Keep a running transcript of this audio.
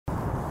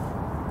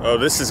Oh,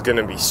 this is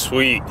gonna be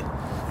sweet.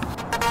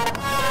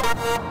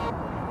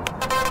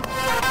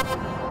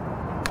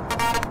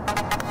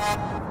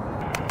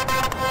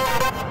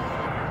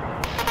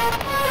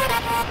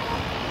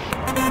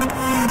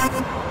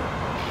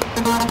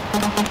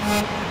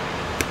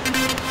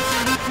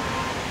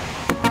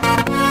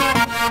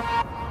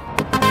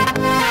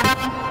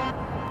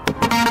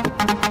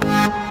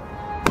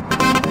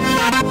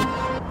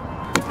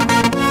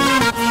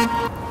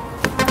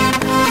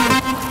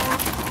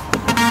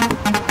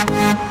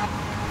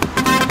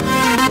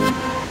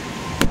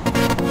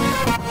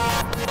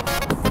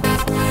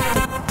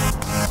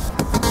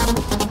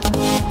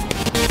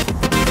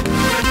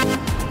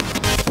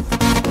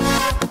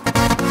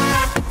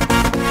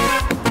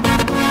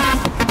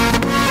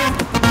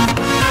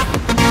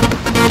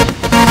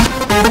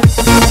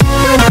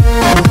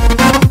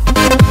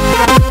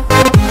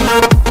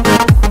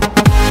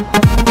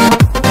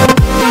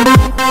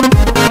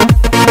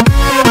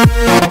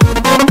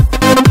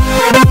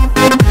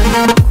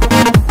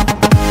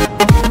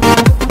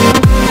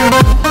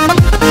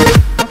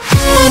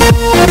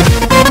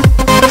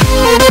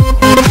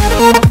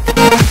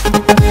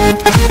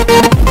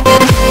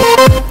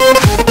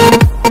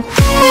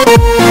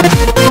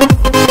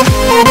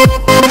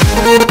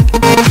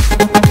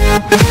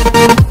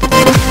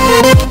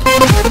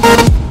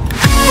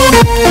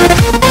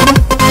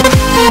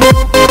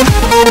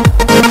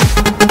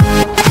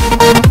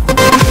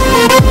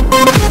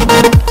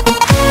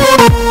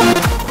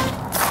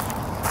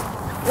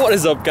 What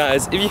is up,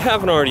 guys? If you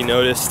haven't already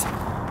noticed,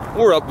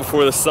 we're up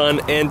before the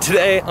sun, and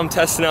today I'm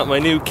testing out my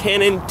new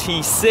Canon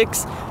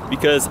T6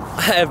 because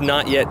I have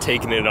not yet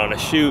taken it on a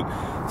shoot.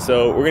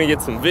 So we're gonna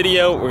get some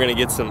video, we're gonna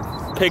get some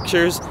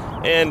pictures,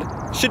 and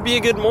should be a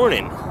good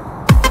morning.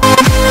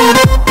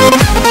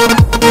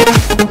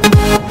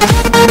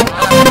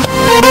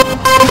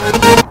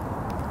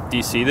 Do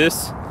you see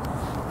this?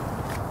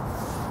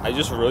 I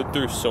just rode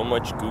through so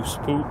much goose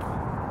poop.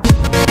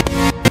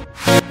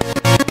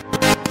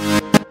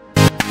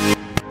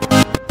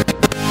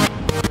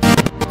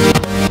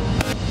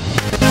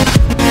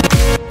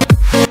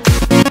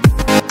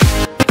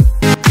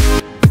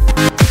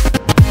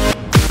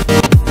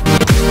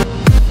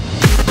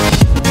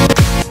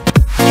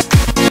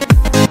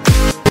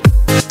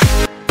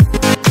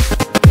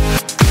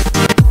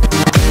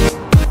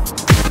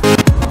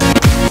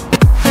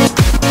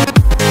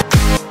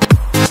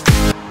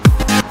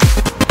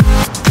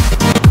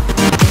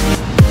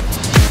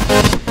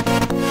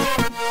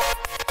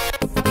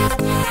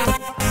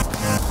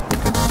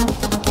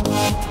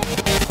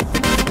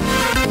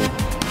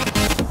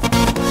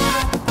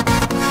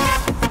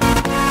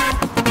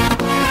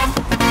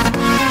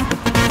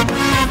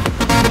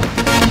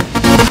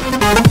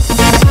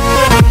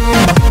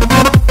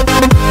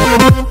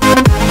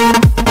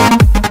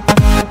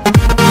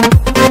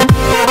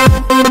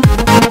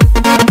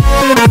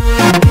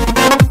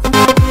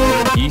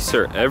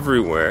 Are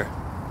everywhere.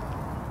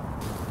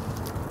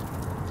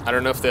 I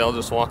don't know if they all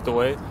just walked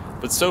away,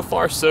 but so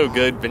far so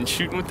good. Been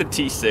shooting with the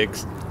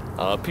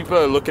T6. People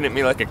are looking at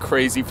me like a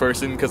crazy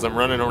person because I'm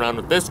running around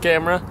with this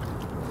camera,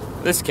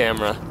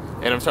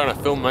 and I'm trying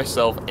to film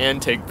myself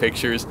and take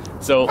pictures.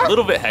 So a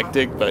little bit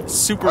hectic, but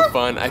super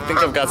fun. I think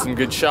I've got some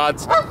good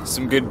shots,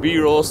 some good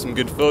B-roll, some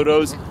good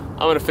photos.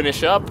 I'm gonna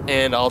finish up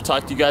and I'll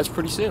talk to you guys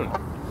pretty soon.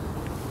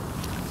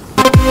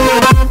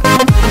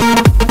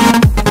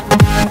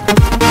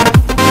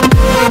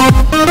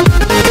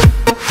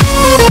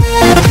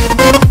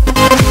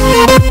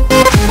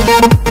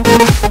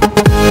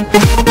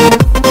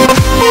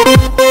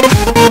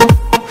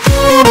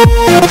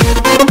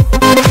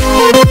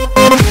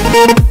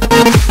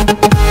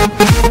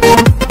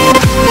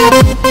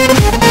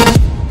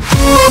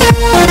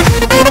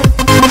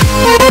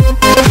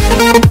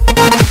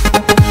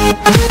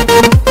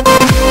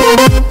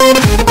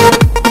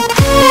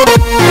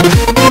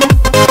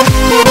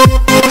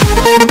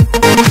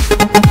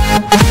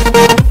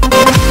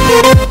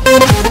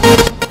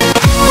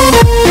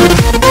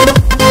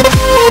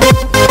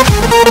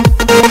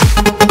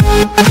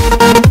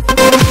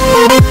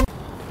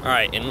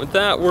 And with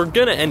that, we're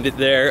gonna end it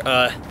there.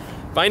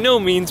 By no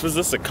means was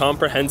this a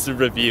comprehensive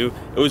review.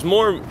 It was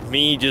more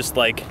me just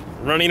like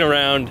running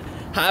around,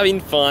 having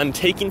fun,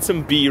 taking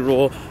some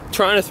B-roll,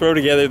 trying to throw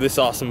together this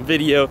awesome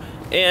video,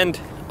 and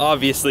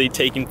obviously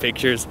taking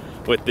pictures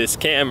with this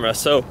camera.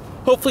 So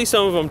hopefully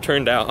some of them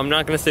turned out. I'm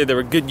not gonna say they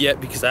were good yet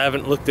because I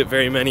haven't looked at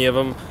very many of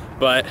them,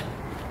 but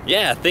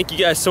yeah, thank you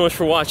guys so much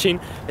for watching.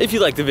 If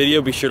you liked the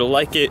video, be sure to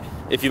like it.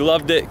 If you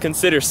loved it,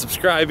 consider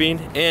subscribing,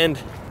 and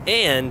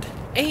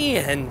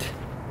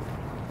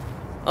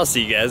I'll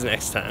see you guys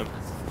next time.